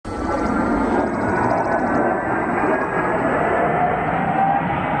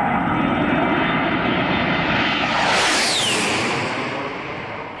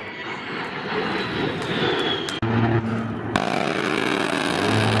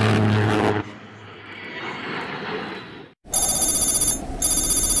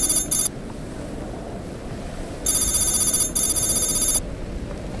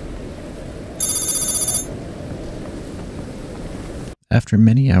After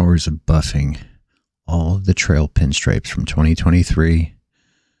many hours of buffing all of the trail pinstripes from 2023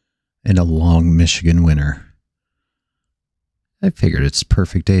 in a long Michigan winter, I figured it's a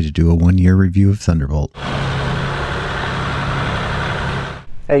perfect day to do a one-year review of Thunderbolt.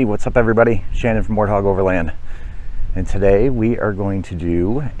 Hey, what's up everybody? Shannon from Warthog Overland. And today we are going to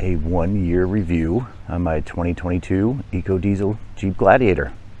do a one-year review on my 2022 EcoDiesel Jeep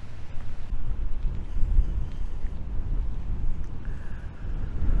Gladiator.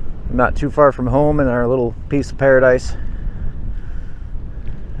 I'm not too far from home in our little piece of paradise.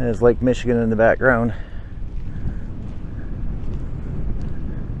 There's Lake Michigan in the background.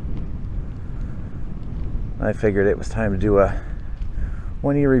 I figured it was time to do a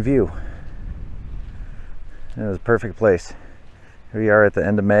one-year review. It was a perfect place. Here we are at the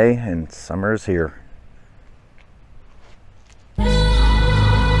end of May and summer is here.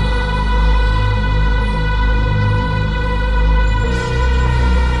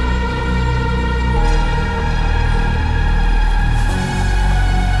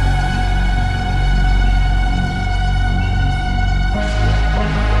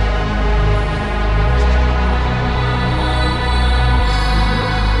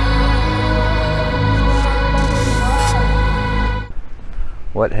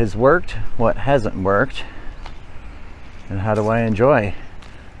 What has worked, what hasn't worked, and how do I enjoy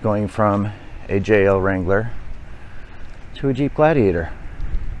going from a JL Wrangler to a Jeep Gladiator?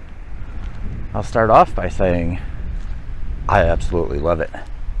 I'll start off by saying I absolutely love it.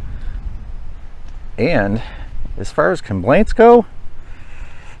 And as far as complaints go,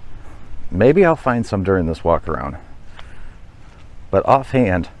 maybe I'll find some during this walk around. But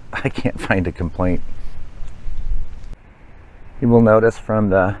offhand, I can't find a complaint. You will notice from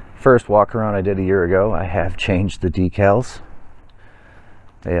the first walk around I did a year ago, I have changed the decals.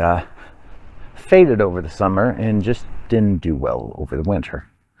 They faded over the summer and just didn't do well over the winter.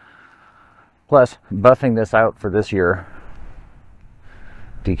 Plus, buffing this out for this year,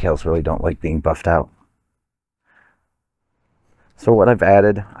 decals really don't like being buffed out. So what I've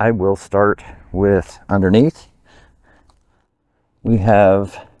added, I will start with underneath. We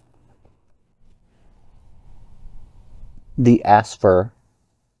have the Asper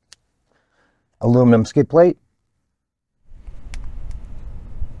aluminum skid plate,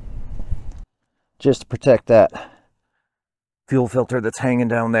 just to protect that fuel filter that's hanging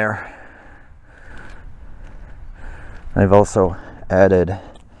down there. I've also added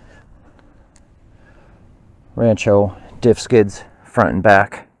Rancho diff skids front and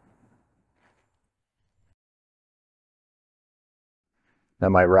back. Now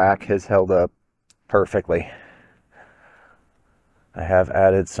my rack has held up perfectly. I have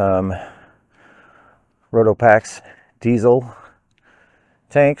added some Rotopax diesel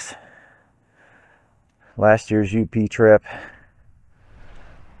tanks. Last year's UP trip,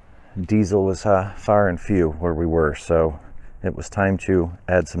 diesel was far and few where we were, so it was time to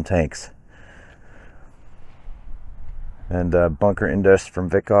add some tanks. And bunker indust from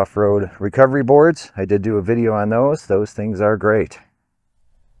Vic Off-Road recovery boards. I did do a video on those. Those things are great.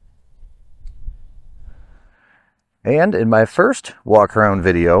 And in my first walk around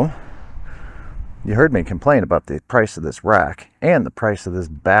video, you heard me complain about the price of this rack and the price of this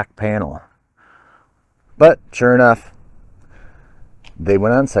back panel. But sure enough, they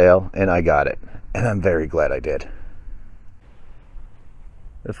went on sale and I got it. And I'm very glad I did.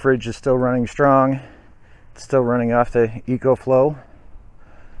 The fridge is still running strong. It's still running off the EcoFlow.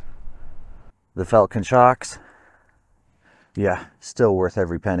 The Falcon shocks, yeah, still worth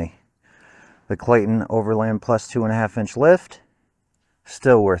every penny. The Clayton Overland Plus 2.5-inch lift,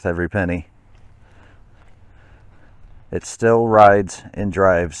 still worth every penny. It still rides and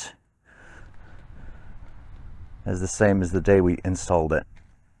drives as the same as the day we installed it.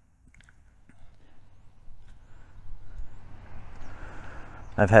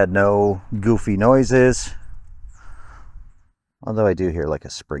 I've had no goofy noises, although I do hear like a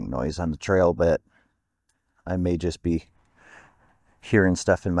spring noise on the trail, but I may just be hearing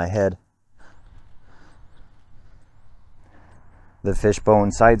stuff in my head. The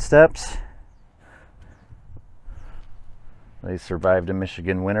fishbone side steps, they survived a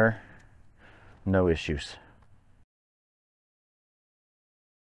Michigan winter, no issues.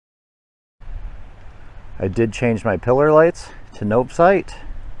 I did change my pillar lights to NovSight.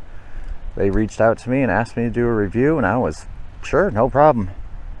 They reached out to me and asked me to do a review, and I was sure, no problem.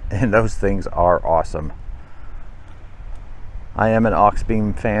 And those things are awesome. I am an aux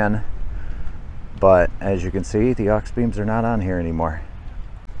beam fan, but as you can see, the aux beams are not on here anymore.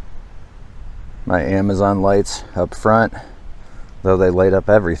 My Amazon lights up front, though they light up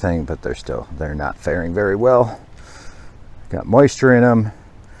everything, but they're not faring very well. Got moisture in them.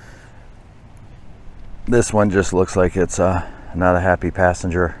 This one just looks like it's not a happy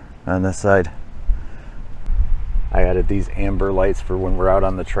passenger on this side. I added these amber lights for when we're out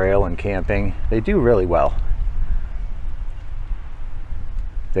on the trail and camping. They do really well.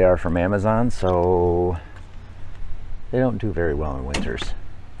 They are from Amazon, so they don't do very well in winters.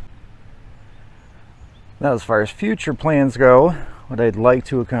 Now, as far as future plans go, what I'd like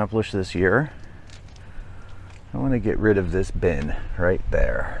to accomplish this year, I want to get rid of this bin right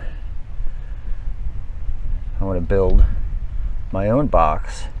there. I want to build my own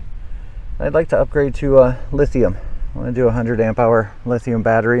box. I'd like to upgrade to lithium. I want to do a 100 amp hour lithium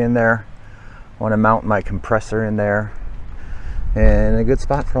battery in there. I want to mount my compressor in there, and a good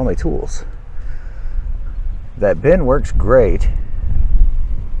spot for all my tools. That bin works great,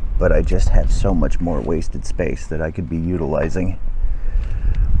 but I just have so much more wasted space that I could be utilizing.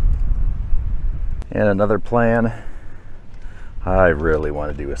 And another plan, I really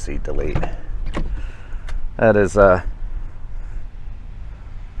want to do a seat delete. That is our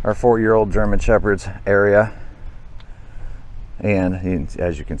 4-year-old German Shepherd's area. And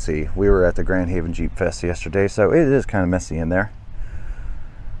as you can see, we were at the Grand Haven Jeep Fest yesterday, so it is kind of messy in there.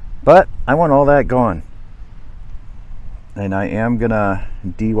 But I want all that gone. And I am gonna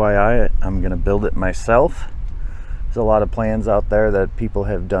DIY it. I'm gonna build it myself. There's a lot of plans out there that people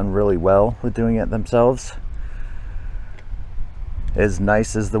have done really well with doing it themselves. As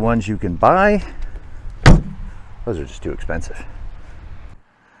nice as the ones you can buy, those are just too expensive.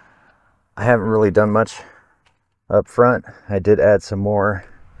 I haven't really done much up front. I did add some more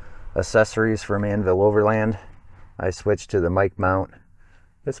accessories from Anvil Overland. I switched to the mic mount.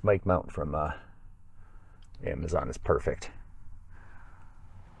 This mic mount from Amazon is perfect.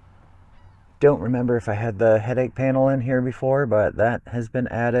 Don't remember if I had the headache panel in here before, but that has been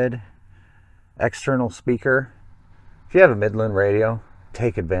added. External speaker. If you have a Midland radio,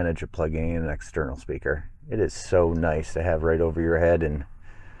 take advantage of plugging in an external speaker. It is so nice to have right over your head, and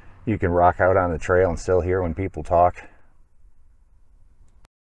you can rock out on the trail and still hear when people talk.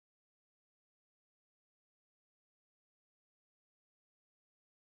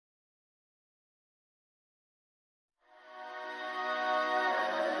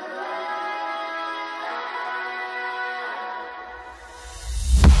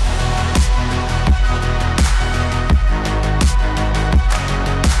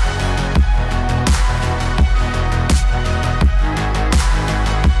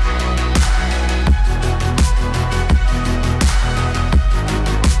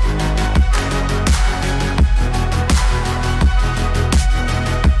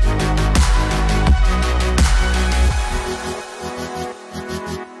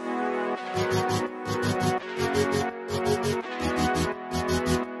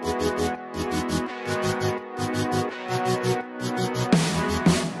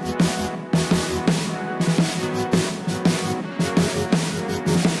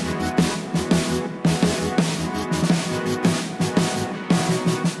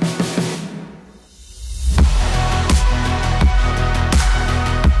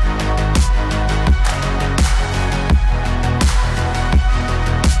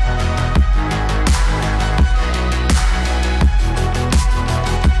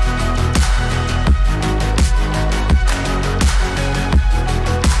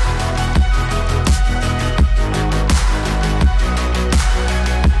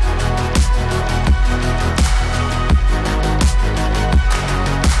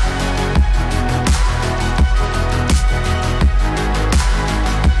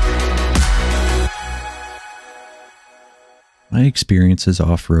 My experiences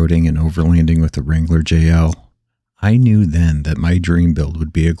off-roading and overlanding with the Wrangler JL, I knew then that my dream build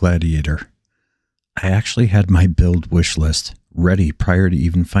would be a Gladiator. I actually had my build wish list ready prior to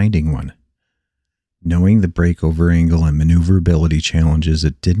even finding one. Knowing the breakover angle and maneuverability challenges,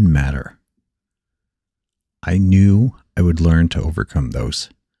 it didn't matter. I knew I would learn to overcome those.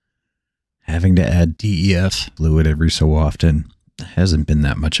 Having to add DEF fluid every so often hasn't been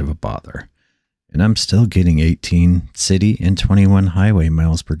that much of a bother. And I'm still getting 18 city and 21 highway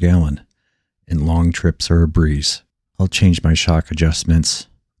miles per gallon, and long trips are a breeze. I'll change my shock adjustments,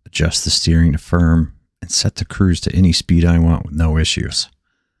 adjust the steering to firm, and set the cruise to any speed I want with no issues.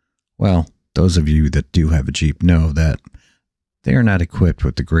 Well, those of you that do have a Jeep know that they are not equipped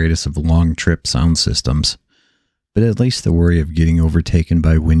with the greatest of long trip sound systems, but at least the worry of getting overtaken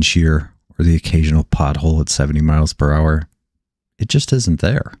by wind shear or the occasional pothole at 70 miles per hour, it just isn't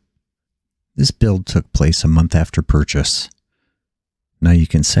there. This build took place a month after purchase. Now you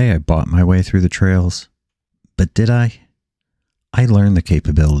can say I bought my way through the trails, but did I? I learned the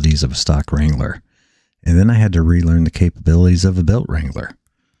capabilities of a stock Wrangler, And then I had to relearn the capabilities of a built Wrangler.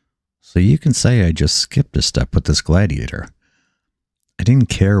 So you can say I just skipped a step with this Gladiator. I didn't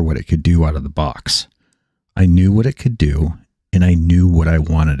care what it could do out of the box. I knew what it could do, and I knew what I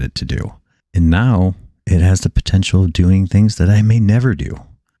wanted it to do. And now it has the potential of doing things that I may never do.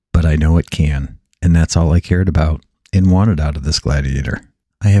 But I know it can, and that's all I cared about and wanted out of this Gladiator.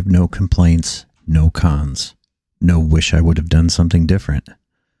 I have no complaints, no cons, no wish I would have done something different.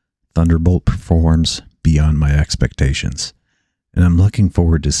 Thunderbolt performs beyond my expectations, and I'm looking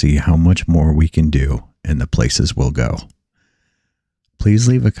forward to see how much more we can do and the places we'll go. Please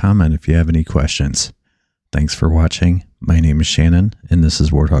leave a comment if you have any questions. Thanks for watching. My name is Shannon, and this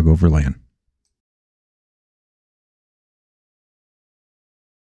is Warthog Overland.